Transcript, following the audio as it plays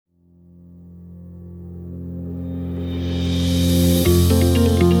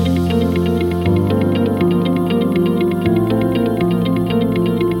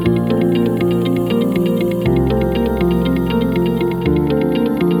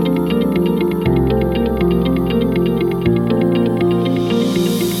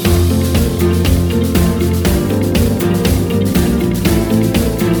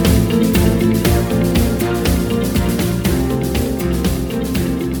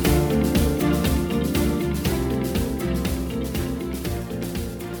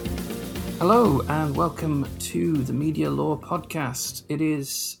Hello and welcome to the Media Law Podcast. It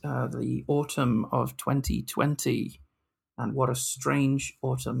is the autumn of 2020, and what a strange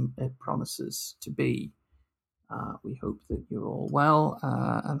autumn it promises to be. We hope that you're all well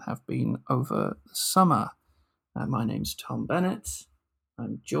and have been over the summer. My name's Tom Bennett.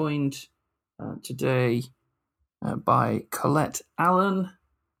 I'm joined today by Colette Allen,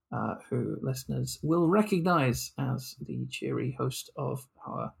 who listeners will recognise as the cheery host of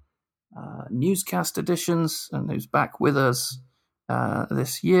our newscast editions, and who's back with us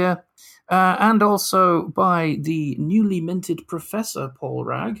this year, and also by the newly minted Professor Paul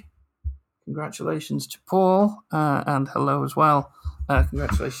Ragg. Congratulations to Paul, and hello as well.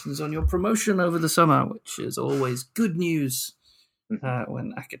 Congratulations on your promotion over the summer, which is always good news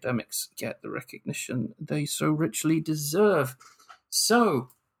when academics get the recognition they so richly deserve. So,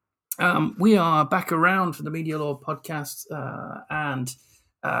 we are back around for the Media Law Podcast, and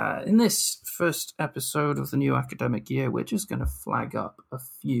in this first episode of the new academic year, we're just going to flag up a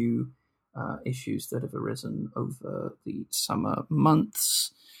few issues that have arisen over the summer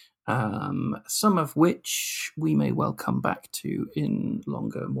months, some of which we may well come back to in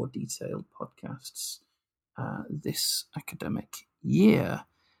longer, more detailed podcasts this academic year.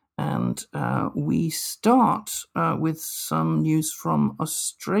 And we start with some news from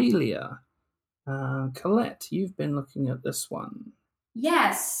Australia. Colette, you've been looking at this one.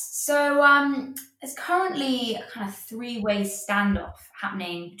 Yes, so there's currently a kind of three-way standoff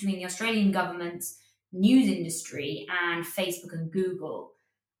happening between the Australian government's news industry and Facebook and Google,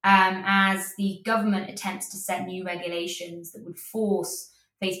 as the government attempts to set new regulations that would force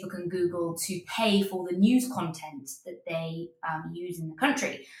Facebook and Google to pay for the news content that they use in the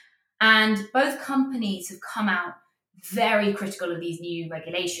country. And both companies have come out very critical of these new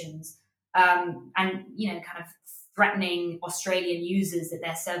regulations, and, kind of threatening Australian users that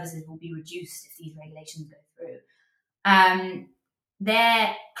their services will be reduced if these regulations go through.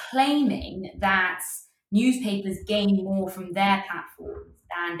 They're claiming that newspapers gain more from their platforms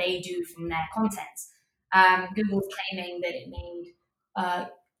than they do from their content. Google's claiming that it made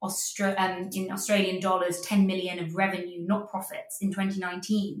in Australian dollars 10 million of revenue, not profits, in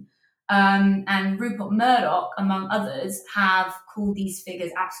 2019. And Rupert Murdoch, among others, have called these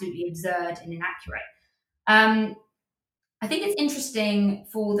figures absolutely absurd and inaccurate. I think it's interesting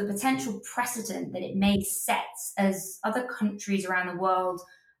for the potential precedent that it may set as other countries around the world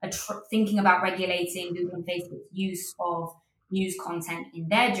are thinking about regulating Google and Facebook's use of news content in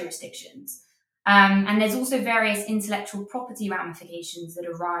their jurisdictions. And there's also various intellectual property ramifications that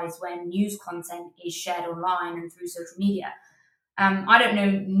arise when news content is shared online and through social media. I don't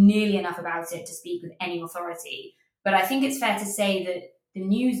know nearly enough about it to speak with any authority, but I think it's fair to say that the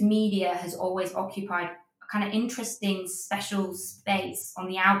news media has always occupied a kind of interesting special space on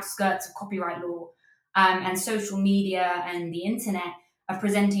the outskirts of copyright law, and social media and the internet are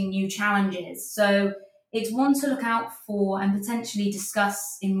presenting new challenges. So it's one to look out for and potentially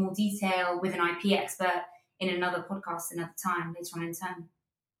discuss in more detail with an IP expert in another podcast another time later on in term.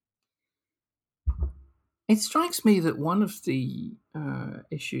 It strikes me that one of the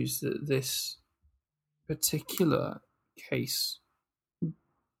issues that this particular case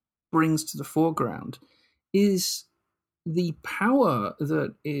brings to the foreground is the power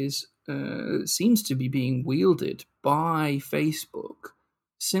that is seems to be being wielded by Facebook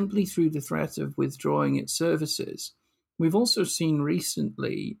simply through the threat of withdrawing its services. We've also seen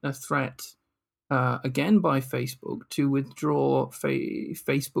recently a threat again by Facebook to withdraw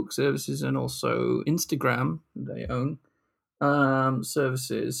Facebook services and also Instagram, they own,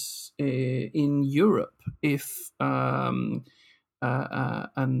 services in Europe if an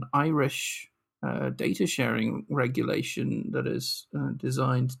Irish data sharing regulation that is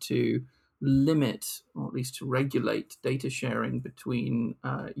designed to limit, or at least to regulate, data sharing between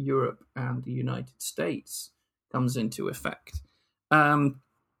Europe and the United States comes into effect.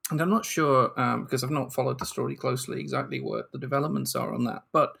 And I'm not sure, because I've not followed the story closely, exactly what the developments are on that.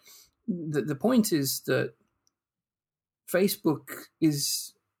 But the point is that Facebook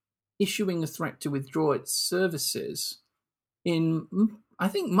is issuing a threat to withdraw its services in, I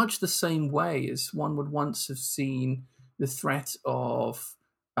think, much the same way as one would once have seen the threat of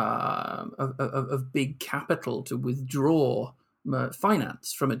big capital to withdraw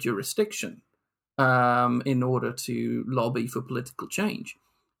finance from a jurisdiction in order to lobby for political change.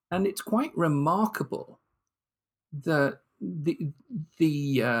 And it's quite remarkable that the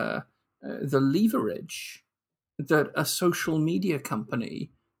leverage that a social media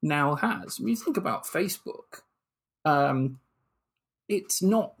company now has. When you think about Facebook, it's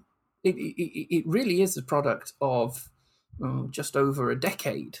not. It really is a product of just over a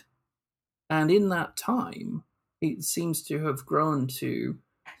decade And in that time, it seems to have grown to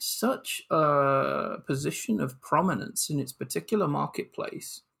such a position of prominence in its particular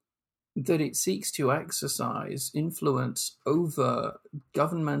marketplace that it seeks to exercise influence over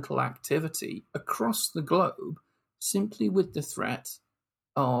governmental activity across the globe simply with the threat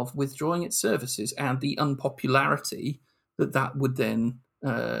of withdrawing its services and the unpopularity that would then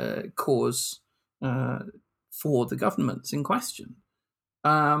cause for the governments in question.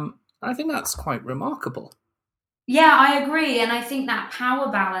 I think that's quite remarkable. Yeah, I agree. And I think that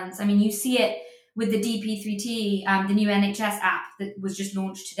power balance, I mean, you see it with the DP3T, the new NHS app that was just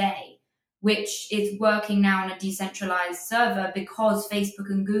launched today, which is working now on a decentralized server because Facebook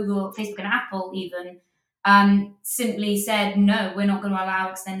and Apple even, simply said, no, we're not going to allow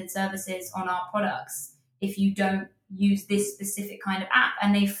extended services on our products if you don't use this specific kind of app.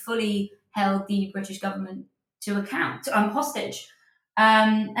 And they fully held the British government to account, hostage.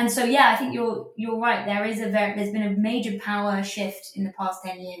 And so, yeah, I think you're right. There's been a major power shift in the past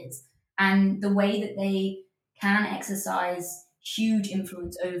 10 years, and the way that they can exercise huge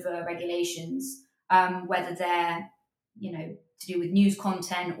influence over regulations, whether they're, to do with news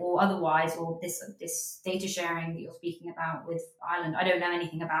content or otherwise, or this data sharing that you're speaking about with Ireland. I don't know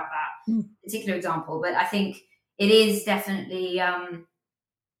anything about that particular example, but I think it is definitely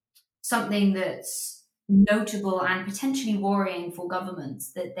something that's notable and potentially worrying for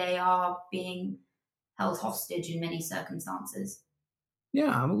governments, that they are being held hostage in many circumstances.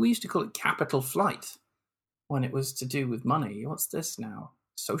 Yeah, I mean, we used to call it capital flight when it was to do with money. What's this now?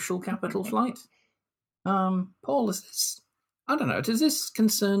 Social capital flight? Paul, is this... I don't know, does this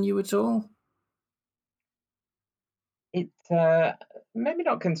concern you at all? It maybe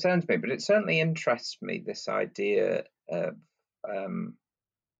not concerns me, but it certainly interests me, this idea of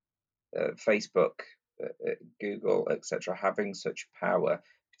Facebook, Google, etc., having such power,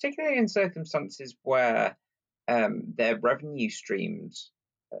 particularly in circumstances where their revenue streams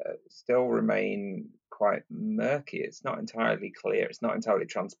still remain quite murky. It's not entirely clear. It's not entirely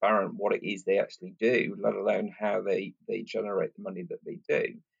transparent what it is they actually do, let alone how they generate the money that they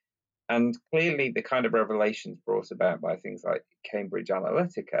do. And clearly the kind of revelations brought about by things like Cambridge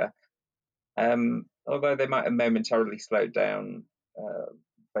Analytica, although they might have momentarily slowed down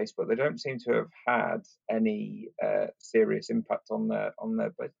Facebook, they don't seem to have had any serious impact on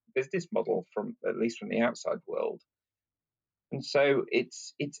their business model, from at least from the outside world. And so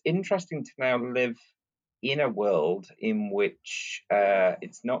it's interesting to now live in a world in which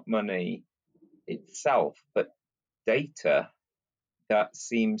it's not money itself, but data that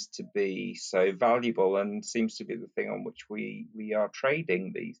seems to be so valuable and seems to be the thing on which we are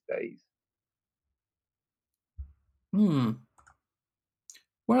trading these days.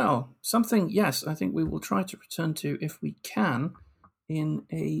 Well, something, yes, I think we will try to return to, if we can, in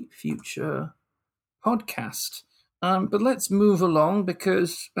a future podcast. But let's move along,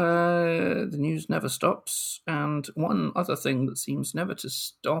 because the news never stops. And one other thing that seems never to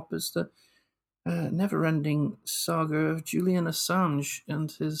stop is the never-ending saga of Julian Assange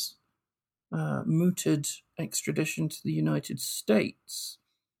and his mooted extradition to the United States.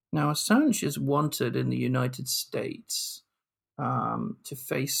 Now, Assange is wanted in the United States to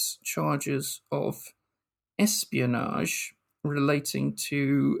face charges of espionage relating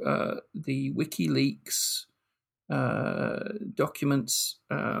to the WikiLeaks documents,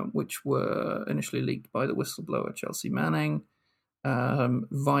 which were initially leaked by the whistleblower Chelsea Manning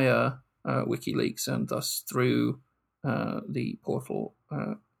via WikiLeaks, and thus through the portal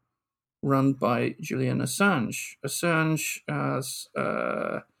run by Julian Assange. Assange, as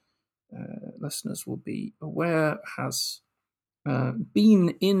listeners will be aware, has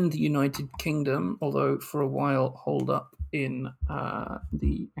been in the United Kingdom, although for a while holed up in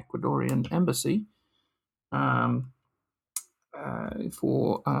the Ecuadorian embassy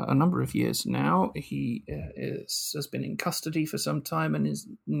for a number of years now. He has been in custody for some time and is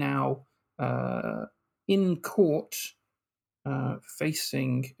now in court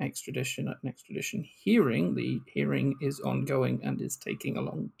facing extradition at an extradition hearing. The hearing is ongoing and is taking a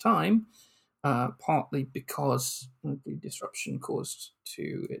long time, partly because of the disruption caused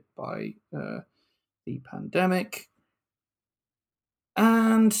to it by the pandemic.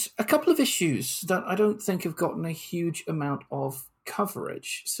 And a couple of issues that I don't think have gotten a huge amount of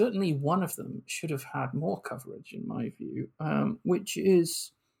coverage. Certainly one of them should have had more coverage, in my view, which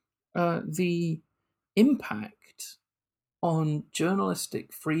is the impact on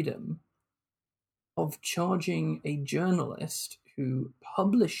journalistic freedom of charging a journalist who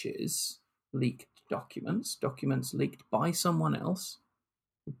publishes leaked documents leaked by someone else,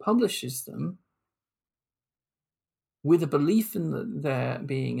 who publishes them, with a belief in their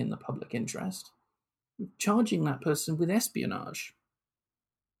being in the public interest, charging that person with espionage,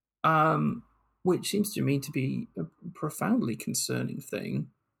 which seems to me to be a profoundly concerning thing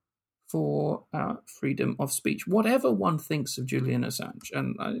for freedom of speech. Whatever one thinks of Julian Assange,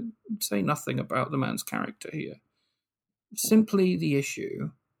 and I say nothing about the man's character here, simply the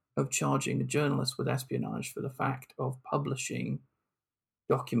issue of charging a journalist with espionage for the fact of publishing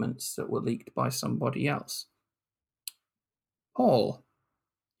documents that were leaked by somebody else. Paul, do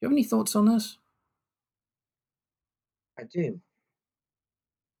you have any thoughts on this? I do.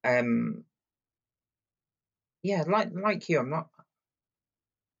 Yeah, like you, I'm not.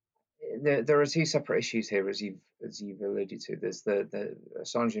 There are two separate issues here, as you've alluded to. There's the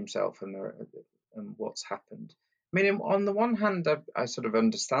Assange himself and what's happened. I mean, on the one hand, I sort of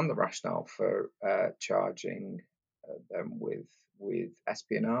understand the rationale for charging them with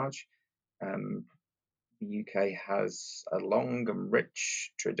espionage. The UK has a long and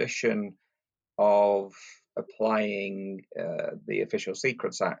rich tradition of applying the Official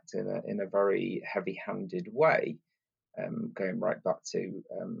Secrets Act in a very heavy-handed way, going right back to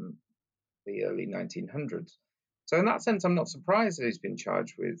the early 1900s. So in that sense, I'm not surprised that he's been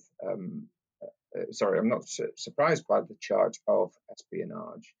charged with. I'm not surprised by the charge of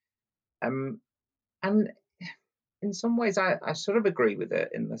espionage. And in some ways, I sort of agree with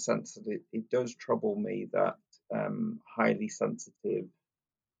it in the sense that it does trouble me that highly sensitive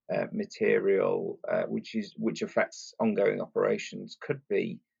material, which affects ongoing operations, could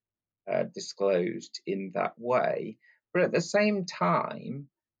be disclosed in that way. But at the same time,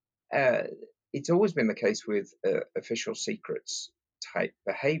 it's always been the case with official secrets type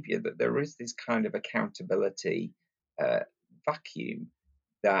behaviour that there is this kind of accountability vacuum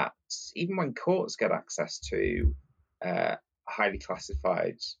that even when courts get access to highly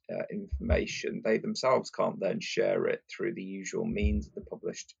classified information, they themselves can't then share it through the usual means of the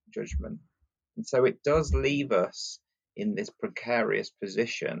published judgment. And so it does leave us in this precarious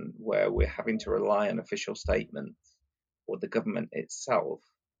position where we're having to rely on official statements or the government itself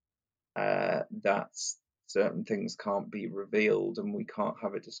that certain things can't be revealed and we can't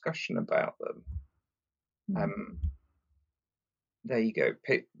have a discussion about them. There you go.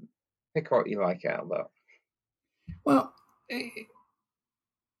 Pick what you like out of that. Well,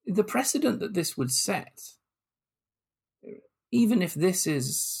 the precedent that this would set, even if this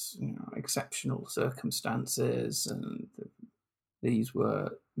is exceptional circumstances and these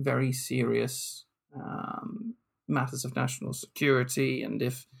were very serious matters of national security, and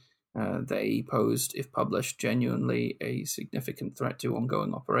if they posed, if published, genuinely a significant threat to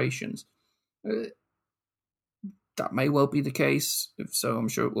ongoing operations, that may well be the case. If so, I'm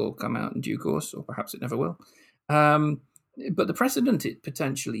sure it will come out in due course, or perhaps it never will. But the precedent it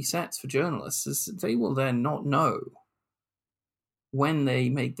potentially sets for journalists is that they will then not know when they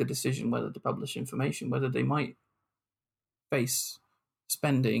make the decision whether to publish information, whether they might face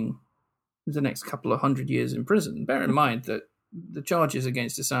spending the next couple of 100 years in prison. Bear in mind that the charges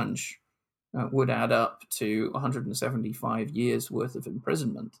against Assange would add up to 175 years worth of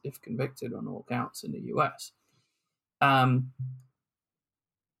imprisonment if convicted on all counts in the US.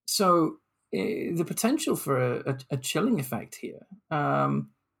 So the potential for a chilling effect here on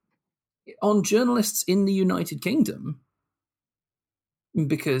journalists in the United Kingdom,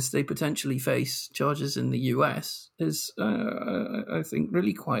 because they potentially face charges in the US, is, I think,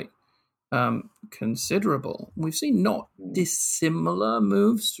 really quite considerable. We've seen not dissimilar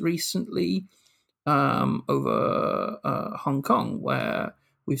moves recently over Hong Kong, where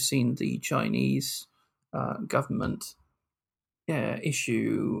we've seen the Chinese government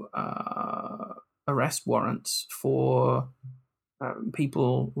issue arrest warrants for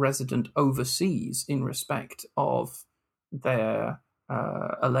people resident overseas in respect of their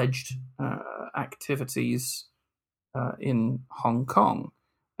alleged activities in Hong Kong.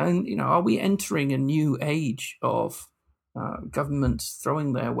 And, are we entering a new age of governments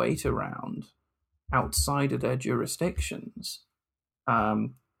throwing their weight around outside of their jurisdictions?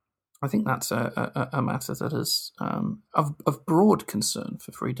 I think that's a matter that is of broad concern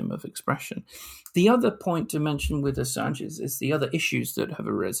for freedom of expression. The other point to mention with Assange is the other issues that have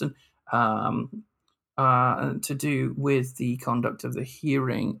arisen to do with the conduct of the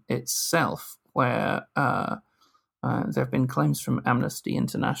hearing itself, where there have been claims from Amnesty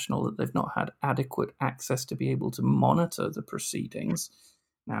International that they've not had adequate access to be able to monitor the proceedings.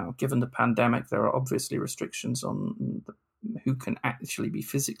 Now, given the pandemic, there are obviously restrictions on who can actually be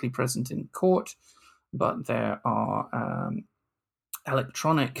physically present in court, but there are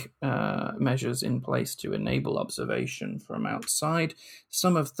electronic measures in place to enable observation from outside.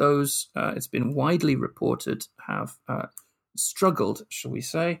 Some of those, it's been widely reported, have struggled, shall we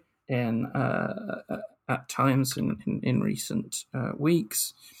say, in at times in recent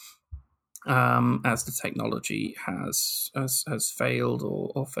weeks, as the technology has failed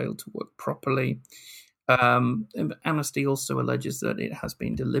or failed to work properly. Amnesty also alleges that it has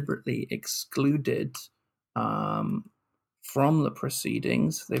been deliberately excluded from the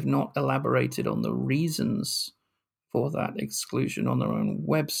proceedings. They've not elaborated on the reasons for that exclusion on their own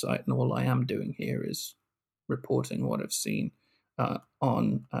website, and all I am doing here is reporting what I've seen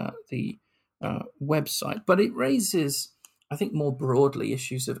on the website. But it raises, I think, more broadly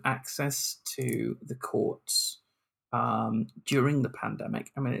issues of access to the courts during the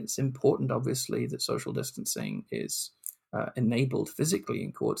pandemic. I mean, it's important, obviously, that social distancing is enabled physically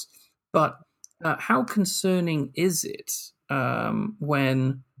in courts, but how concerning is it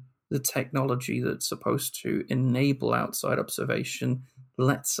when the technology that's supposed to enable outside observation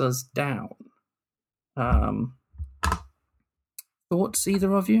lets us down? Thoughts,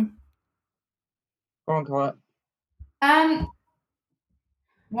 either of you? Go on, Colette.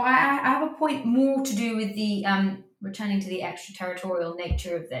 Well, I have a point more to do with the returning to the extraterritorial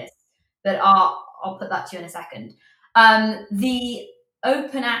nature of this, but I'll put that to you in a second. The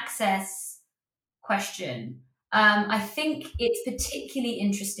open access question, I think it's particularly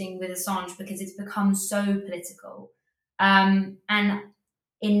interesting with Assange because it's become so political, and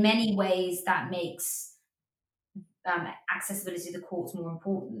in many ways that makes accessibility to the courts more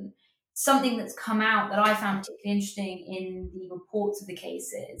important. Something that's come out that I found particularly interesting in the reports of the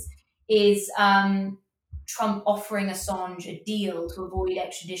cases is Trump offering Assange a deal to avoid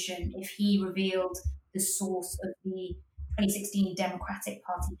extradition if he revealed the source of the 2016 Democratic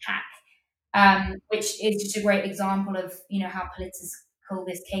Party hack, which is just a great example of how political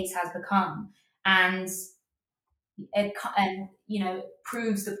this case has become, and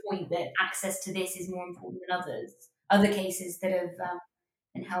proves the point that access to this is more important than other cases that have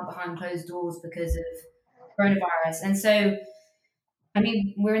been held behind closed doors because of coronavirus. And so, I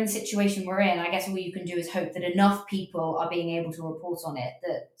mean, we're in the situation we're in. I guess all you can do is hope that enough people are being able to report on it,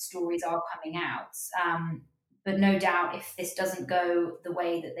 that stories are coming out. But no doubt, if this doesn't go the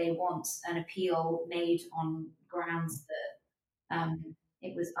way that they want, an appeal made on grounds that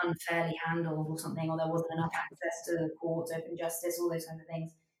it was unfairly handled or something, or there wasn't enough access to the courts, open justice, all those kinds of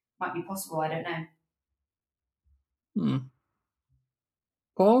things, might be possible. I don't know.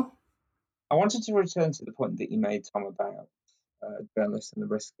 Paul? I wanted to return to the point that you made, Tom, about journalists and the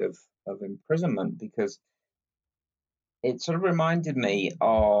risk of imprisonment, because it sort of reminded me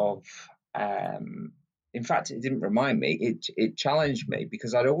of, in fact, it didn't remind me, it challenged me,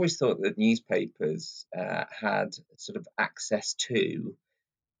 because I'd always thought that newspapers had sort of access to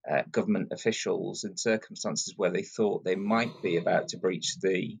government officials in circumstances where they thought they might be about to breach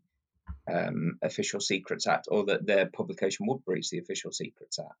the Official Secrets Act, or that their publication would breach the Official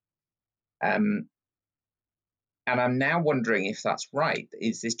Secrets Act. And I'm now wondering if that's right.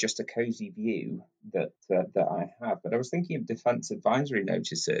 Is this just a cozy view that I have? But I was thinking of defence advisory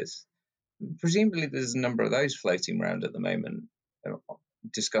notices. Presumably there's a number of those floating around at the moment,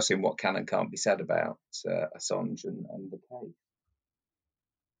 discussing what can and can't be said about Assange and the case.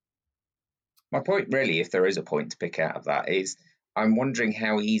 My point, really, if there is a point to pick out of that, is I'm wondering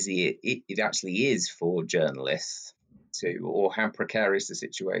how easy it actually is for journalists to, or how precarious the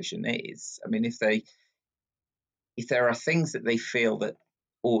situation is. I mean, if there are things that they feel that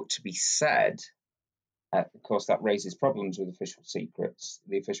ought to be said, of course, that raises problems with official secrets,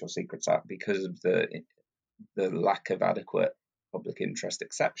 the Official Secrets Act, because of the lack of adequate public interest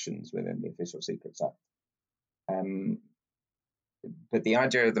exceptions within the Official Secrets Act. But the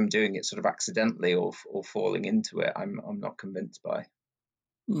idea of them doing it sort of accidentally or falling into it, I'm not convinced by.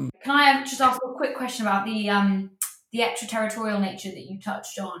 Can I just ask a quick question about the extraterritorial nature that you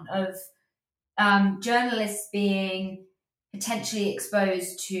touched on, of journalists being potentially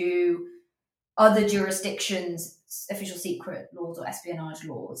exposed to other jurisdictions' official secret laws or espionage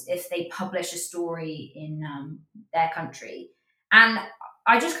laws if they publish a story in their country? And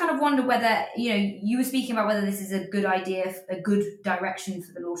I just kind of wonder whether, you were speaking about whether this is a good idea, a good direction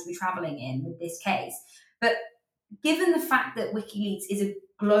for the law to be traveling in with this case. But given the fact that WikiLeaks is a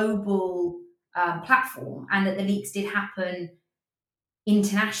global platform and that the leaks did happen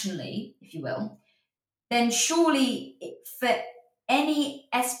internationally, if you will, then surely for any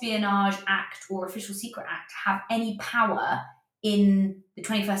espionage act or official secret act to have any power in the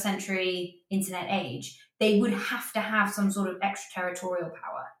 21st century internet age, they would have to have some sort of extraterritorial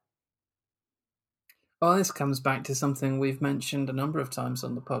power. Well, this comes back to something we've mentioned a number of times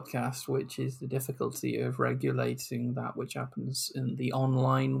on the podcast, which is the difficulty of regulating that which happens in the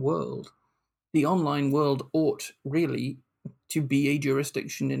online world. The online world ought really to be a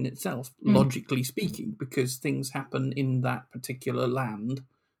jurisdiction in itself, logically speaking, because things happen in that particular land,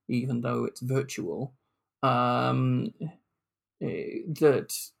 even though it's virtual, that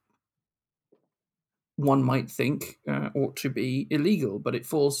one might think ought to be illegal, but it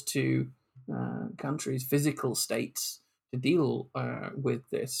falls to countries, physical states, to deal with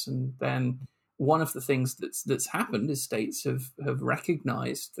this. And then one of the things that's happened is states have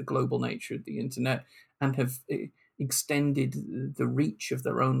recognized the global nature of the internet and have extended the reach of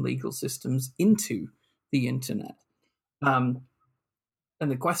their own legal systems into the internet. And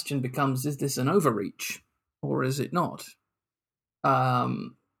the question becomes, is this an overreach or is it not?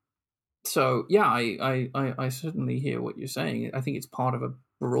 So, yeah, I certainly hear what you're saying. I think it's part of a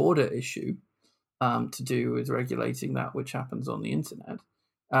broader issue to do with regulating that which happens on the internet.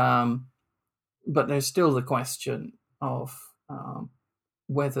 But there's still the question of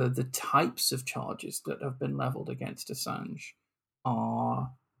whether the types of charges that have been leveled against Assange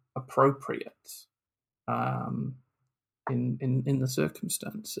are appropriate in the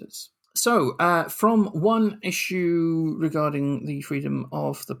circumstances. So, from one issue regarding the freedom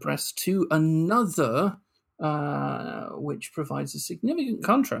of the press to another, which provides a significant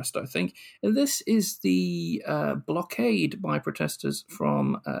contrast, I think. This is the blockade by protesters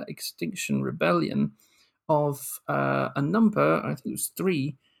from Extinction Rebellion of a number, I think it was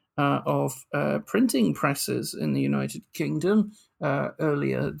 3, of printing presses in the United Kingdom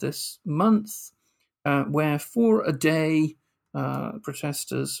earlier this month, where for a day,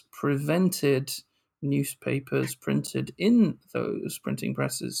 protesters prevented newspapers printed in those printing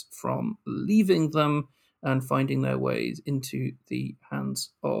presses from leaving them and finding their ways into the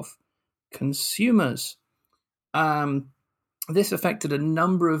hands of consumers. This affected a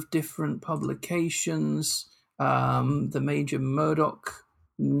number of different publications, the major Murdoch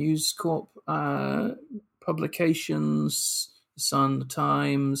News Corp publications, The Sun, The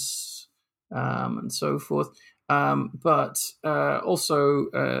Times, and so forth. But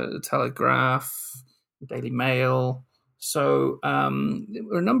also the Telegraph, the Daily Mail. So there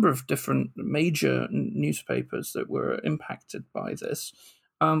were a number of different major newspapers that were impacted by this.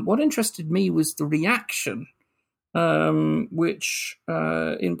 What interested me was the reaction, which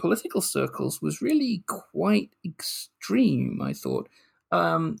in political circles was really quite extreme, I thought.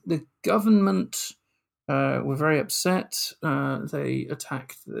 The government were very upset. They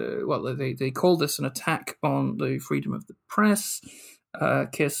attacked they called this an attack on the freedom of the press.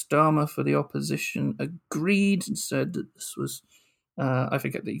 Keir Starmer for the opposition agreed and said that this was, I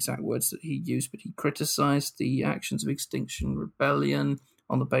forget the exact words that he used, but he criticised the actions of Extinction Rebellion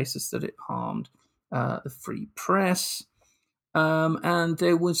on the basis that it harmed the free press. And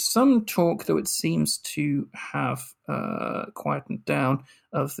there was some talk, though it seems to have quietened down,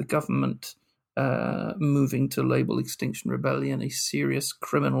 of the government moving to label Extinction Rebellion a serious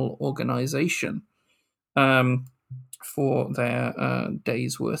criminal organization for their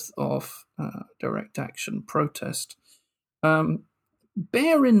days worth of direct action protest.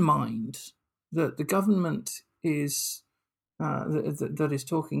 Bear in mind that the government is that is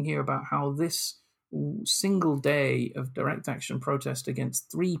talking here about how this single day of direct action protest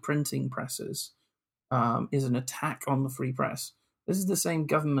against 3 printing presses is an attack on the free press. This is the same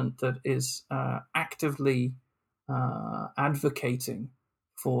government that is actively advocating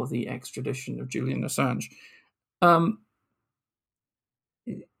for the extradition of Julian Assange.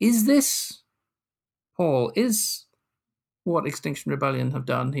 Is this, Paul, is what Extinction Rebellion have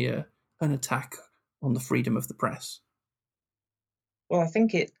done here an attack on the freedom of the press? Well, I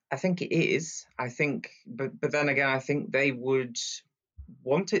think it is. But then again, I think they would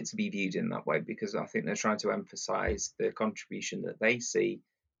want it to be viewed in that way, because I think they're trying to emphasise the contribution that they see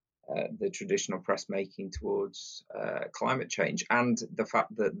the traditional press making towards climate change, and the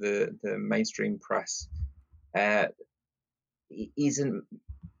fact that the mainstream press isn't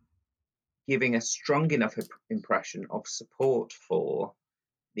giving a strong enough impression of support for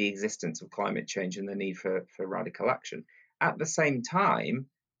the existence of climate change and the need for radical action. At the same time,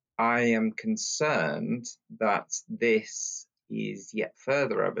 I am concerned that this is yet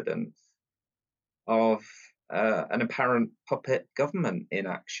further evidence of an apparent puppet government in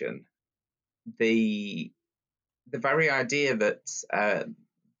action. The very idea that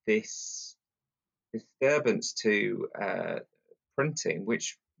this disturbance to printing,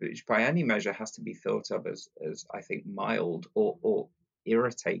 which by any measure has to be thought of as I think mild or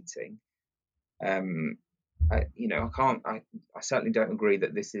irritating, I certainly don't agree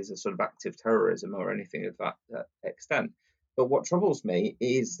that this is a sort of active terrorism or anything of that extent. But what troubles me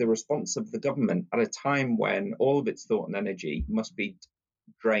is the response of the government at a time when all of its thought and energy must be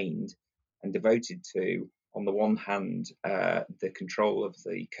drained and devoted to, on the one hand, the control of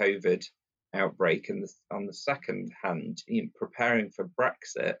the COVID outbreak, and on the second hand, preparing for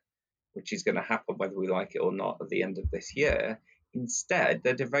Brexit, which is going to happen whether we like it or not at the end of this year. Instead,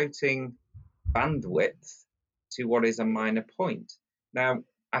 they're devoting bandwidth to what is a minor point. Now,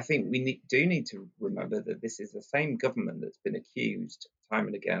 I think we do need to remember that this is the same government that's been accused time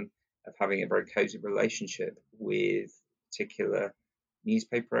and again of having a very cosy relationship with particular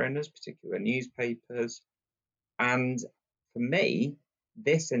newspaper owners, particular newspapers. And for me,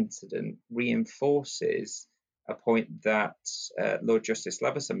 this incident reinforces a point that Lord Justice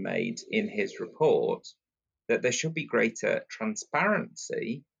Leveson made in his report, that there should be greater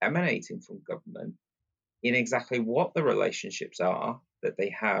transparency emanating from government in exactly what the relationships are that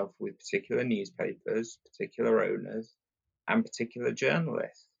they have with particular newspapers, particular owners, and particular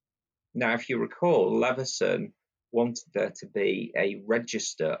journalists. Now, if you recall, Leveson wanted there to be a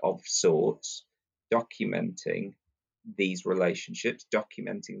register of sorts documenting these relationships,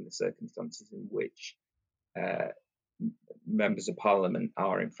 documenting the circumstances in which members of parliament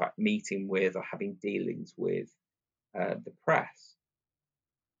are in fact meeting with or having dealings with the press.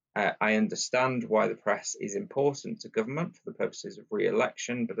 I understand why the press is important to government for the purposes of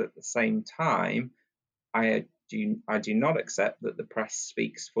re-election, but at the same time, I do not accept that the press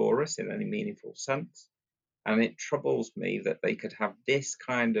speaks for us in any meaningful sense. And it troubles me that they could have this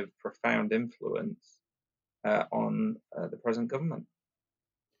kind of profound influence on the present government.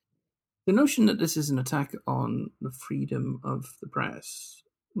 The notion that this is an attack on the freedom of the press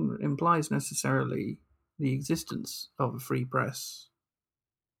implies necessarily the existence of a free press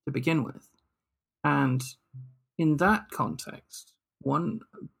to begin with. And in that context, one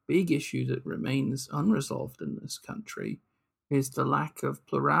big issue that remains unresolved in this country is the lack of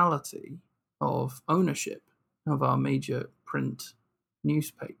plurality of ownership of our major print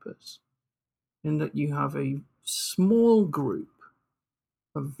newspapers, in that you have a small group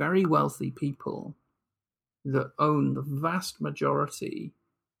of very wealthy people that own the vast majority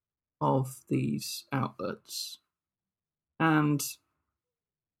of these outlets and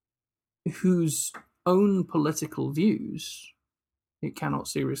whose own political views, it cannot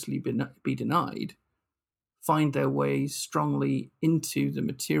seriously be denied, find their way strongly into the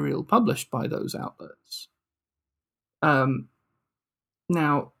material published by those outlets.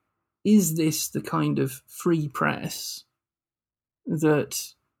 Now, is this the kind of free press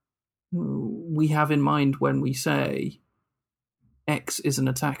that we have in mind when we say X is an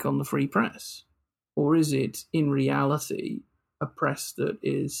attack on the free press? Or is it, in reality, a press that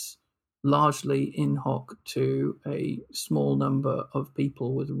is largely in hoc to a small number of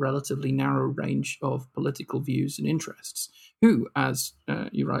people with a relatively narrow range of political views and interests, who, as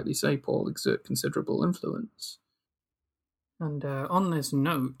you rightly say, Paul, exert considerable influence? And on this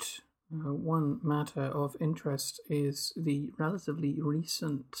note, one matter of interest is the relatively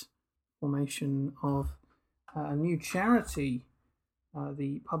recent formation of a new charity,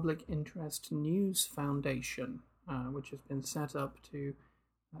 the Public Interest News Foundation, which has been set up to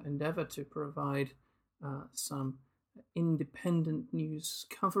endeavour to provide some independent news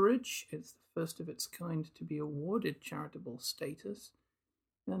coverage. It's the first of its kind to be awarded charitable status.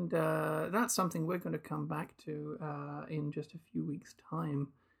 And that's something we're going to come back to in just a few weeks' time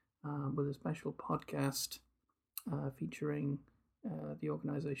with a special podcast featuring the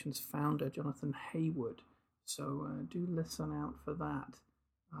organisation's founder, Jonathan Haywood. So do listen out for that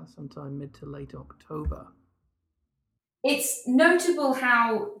sometime mid to late October. It's notable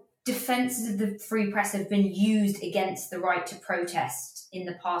how defences of the free press have been used against the right to protest in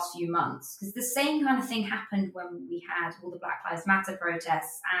the past few months, because the same kind of thing happened when we had all the Black Lives Matter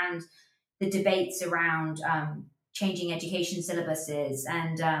protests and the debates around changing education syllabuses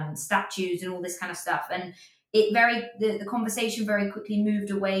and statutes and all this kind of stuff. And the conversation very quickly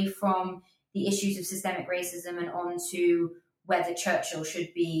moved away from the issues of systemic racism and on to whether Churchill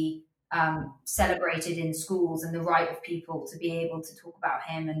should be celebrated in schools and the right of people to be able to talk about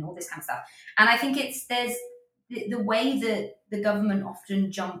him and all this kind of stuff. And I think there's the way that the government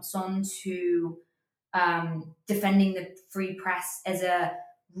often jumps on to defending the free press as a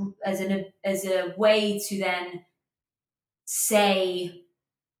way to then say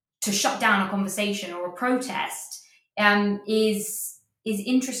to shut down a conversation or a protest is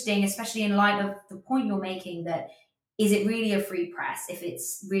interesting, especially in light of the point you're making that is it really a free press if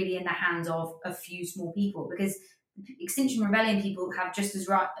it's really in the hands of a few small people? Because Extinction Rebellion people have just as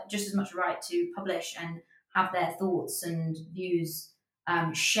much right to publish and have their thoughts and views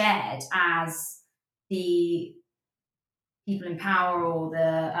shared as the people in power or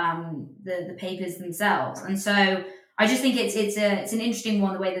the papers themselves. And so I just think it's an interesting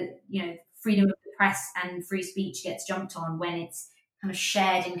one, the way that, you know, freedom of the press and free speech gets jumped on when it's kind of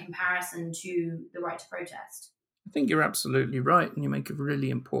shared in comparison to the right to protest. I think you're absolutely right, and you make a really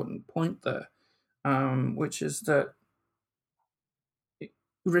important point there, which is that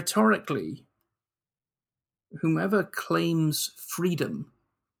rhetorically, whomever claims freedom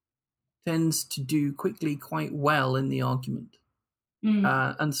tends to do quickly quite well in the argument.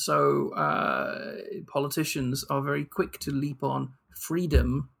 And so politicians are very quick to leap on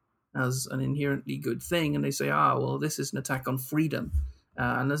freedom as an inherently good thing, and they say, well, this is an attack on freedom.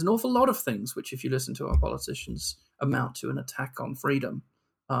 And there's an awful lot of things which, if you listen to our politicians, amount to an attack on freedom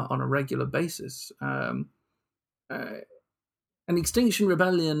on a regular basis. And Extinction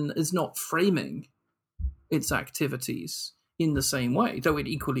Rebellion is not framing its activities in the same way, though it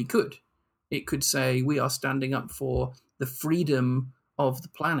equally could. It could say, we are standing up for the freedom of the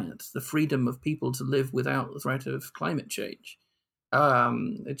planet, the freedom of people to live without the threat of climate change.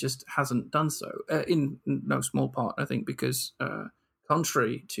 It just hasn't done so, in no small part, I think, because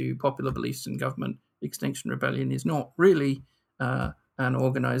contrary to popular beliefs in government, Extinction Rebellion is not really an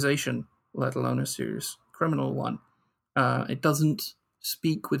organization, let alone a serious criminal one. It doesn't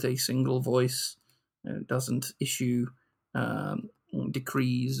speak with a single voice. It doesn't issue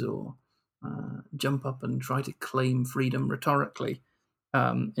decrees or jump up and try to claim freedom rhetorically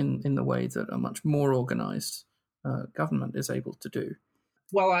in the way that a much more organized government is able to do.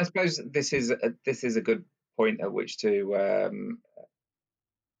 Well, I suppose this is a good point at which to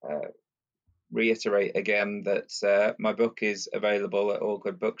reiterate again that my book is available at all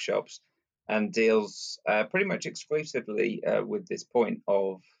good bookshops and deals pretty much exclusively with this point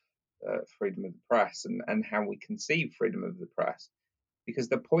of freedom of the press and how we conceive freedom of the press. Because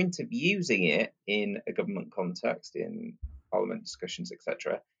the point of using it in a government context, in parliament discussions,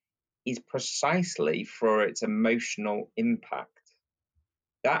 etc., is precisely for its emotional impact.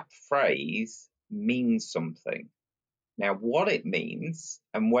 That phrase means something. Now, what it means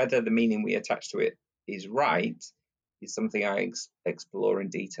and whether the meaning we attach to it is right is something I explore in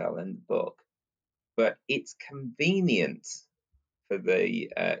detail in the book. But it's convenient for the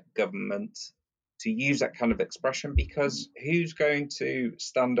government to use that kind of expression, because who's going to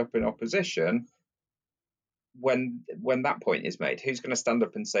stand up in opposition when that point is made? Who's going to stand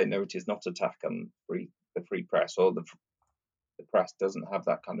up and say, no, it is not attack on the free press, or the press doesn't have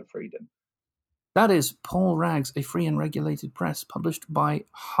that kind of freedom? That is Paul Rags, A Free and Regulated Press, published by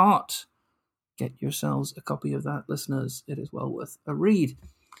Heart. Get yourselves a copy of that, listeners. It is well worth a read.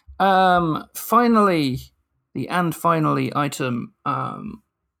 Finally, the finally item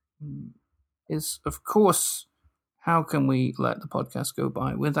is, of course, how can we let the podcast go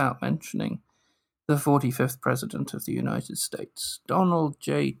by without mentioning the 45th President of the United States, Donald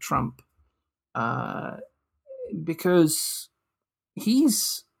J. Trump, because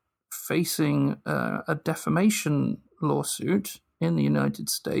he's facing a defamation lawsuit in the United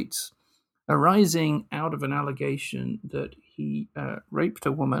States arising out of an allegation that he raped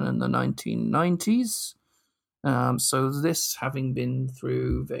a woman in the 1990s. So this, having been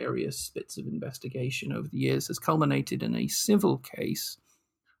through various bits of investigation over the years, has culminated in a civil case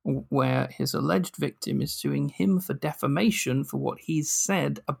where his alleged victim is suing him for defamation for what he's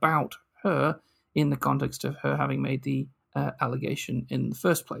said about her in the context of her having made the allegation in the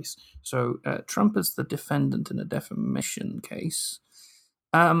first place. So Trump is the defendant in a defamation case.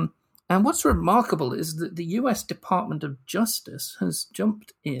 And what's remarkable is that the US Department of Justice has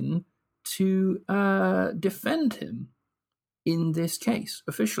jumped in to defend him in this case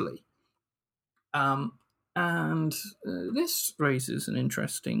officially. And this raises an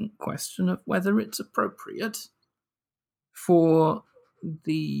interesting question of whether it's appropriate for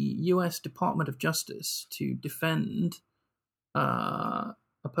the US Department of Justice to defend a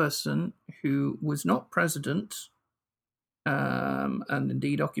person who was not president and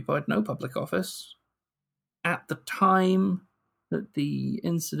indeed occupied no public office at the time that the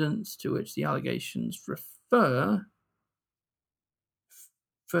incidents to which the allegations refer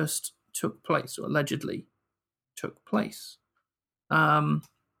first took place, or allegedly took place.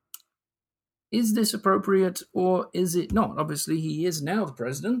 Is this appropriate or is it not? Obviously, he is now the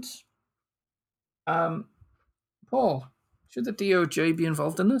president. Paul, should the DOJ be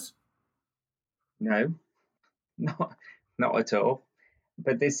involved in this? No, not at all.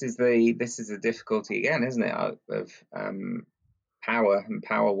 But this is the difficulty again, isn't it, of power and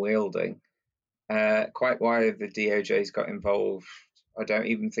power wielding. Quite why the DOJ's got involved, I don't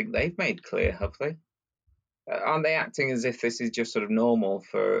even think they've made clear, have they? Aren't they acting as if this is just sort of normal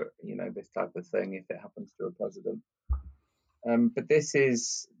for, this type of thing if it happens to a president?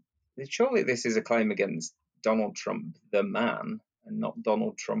 But surely this is a claim against Donald Trump, the man, and not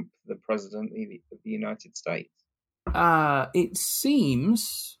Donald Trump, the president of the United States. It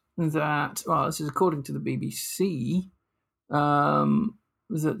seems that, well, this is according to the BBC,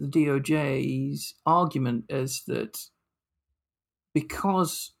 that the DOJ's argument is that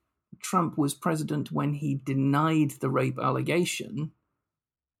because Trump was president when he denied the rape allegation,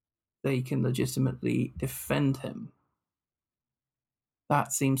 they can legitimately defend him.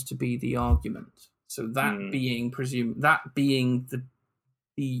 That seems to be the argument. So that being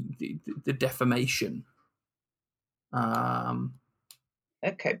the defamation.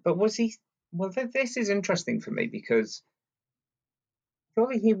 Okay, but was he? Well, this is interesting for me because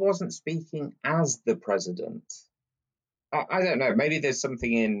surely he wasn't speaking as the president. I don't know. Maybe there's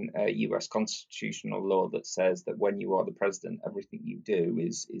something in U.S. constitutional law that says that when you are the president, everything you do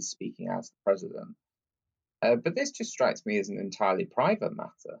is speaking as the president. But this just strikes me as an entirely private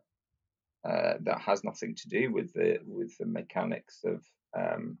matter that has nothing to do with the mechanics of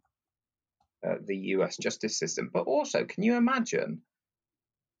the U.S. justice system. But also, can you imagine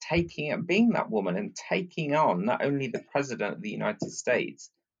being that woman and taking on not only the president of the United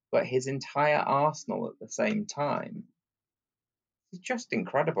States, but his entire arsenal at the same time? It's just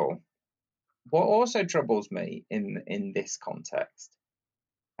incredible. What also troubles me in this context,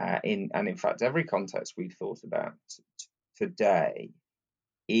 in fact every context we've thought about today,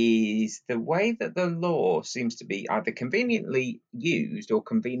 is the way that the law seems to be either conveniently used or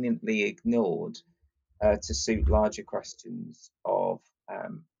conveniently ignored to suit larger questions of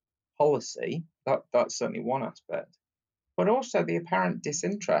policy. That's certainly one aspect, but also the apparent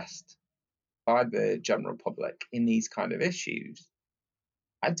disinterest by the general public in these kind of issues.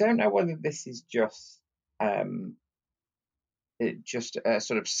 I don't know whether this is just a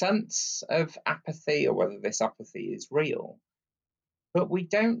sort of sense of apathy or whether this apathy is real. But we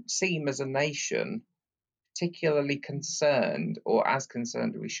don't seem as a nation particularly concerned, or as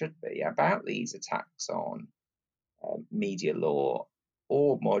concerned as we should be, about these attacks on media law,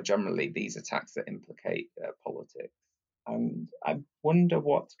 or more generally, these attacks that implicate politics. And I wonder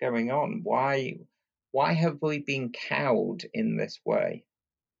what's going on. Why have we been cowed in this way?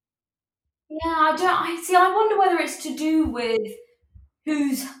 Yeah, I wonder whether it's to do with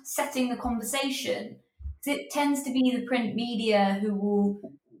who's setting the conversation. Because it tends to be the print media who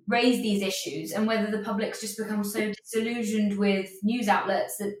will raise these issues, and whether the public's just become so disillusioned with news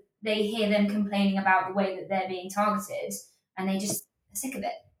outlets that they hear them complaining about the way that they're being targeted, and they just are sick of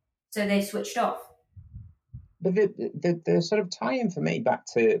it. So they've switched off. But the sort of tie-in for me back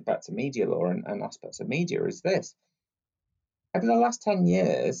to media law and aspects of media is this. Over the last 10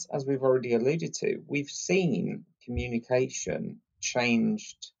 years, as we've already alluded to, we've seen communication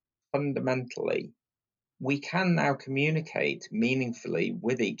changed fundamentally. We can now communicate meaningfully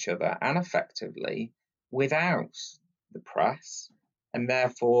with each other and effectively without the press, and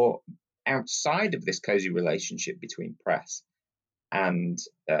therefore outside of this cozy relationship between press and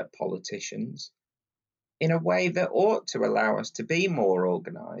politicians, in a way that ought to allow us to be more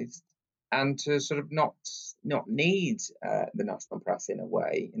organised and to sort of not need the national press in a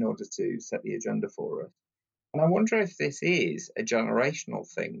way in order to set the agenda for us. And I wonder if this is a generational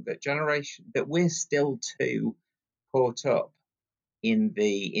thing, that we're still too caught up in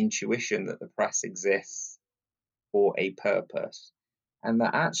the intuition that the press exists for a purpose, and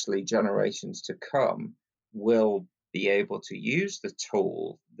that actually generations to come will be able to use the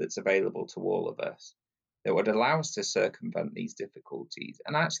tool that's available to all of us that would allow us to circumvent these difficulties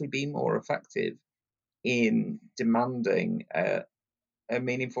and actually be more effective in demanding a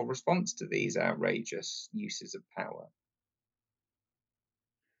meaningful response to these outrageous uses of power.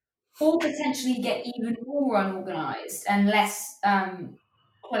 Or potentially get even more unorganised and less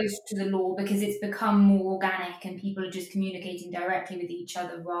close to the law, because it's become more organic and people are just communicating directly with each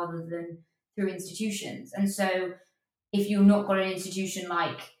other rather than through institutions. And so if you've not got an institution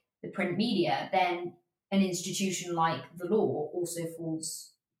like the print media, then an institution like the law also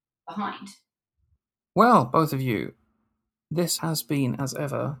falls behind. Well, both of you, this has been, as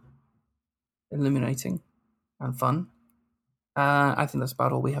ever, illuminating and fun. I think that's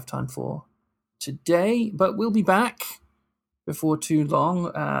about all we have time for today, but we'll be back before too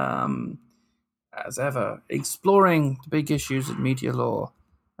long, as ever, exploring the big issues of media law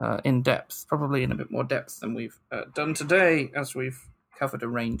in depth, probably in a bit more depth than we've done today, as we've covered a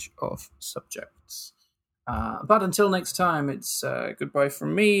range of subjects. But until next time, it's goodbye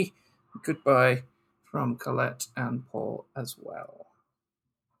from me, goodbye from Colette and Paul as well.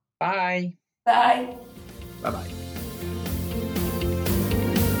 Bye. Bye. Bye-bye.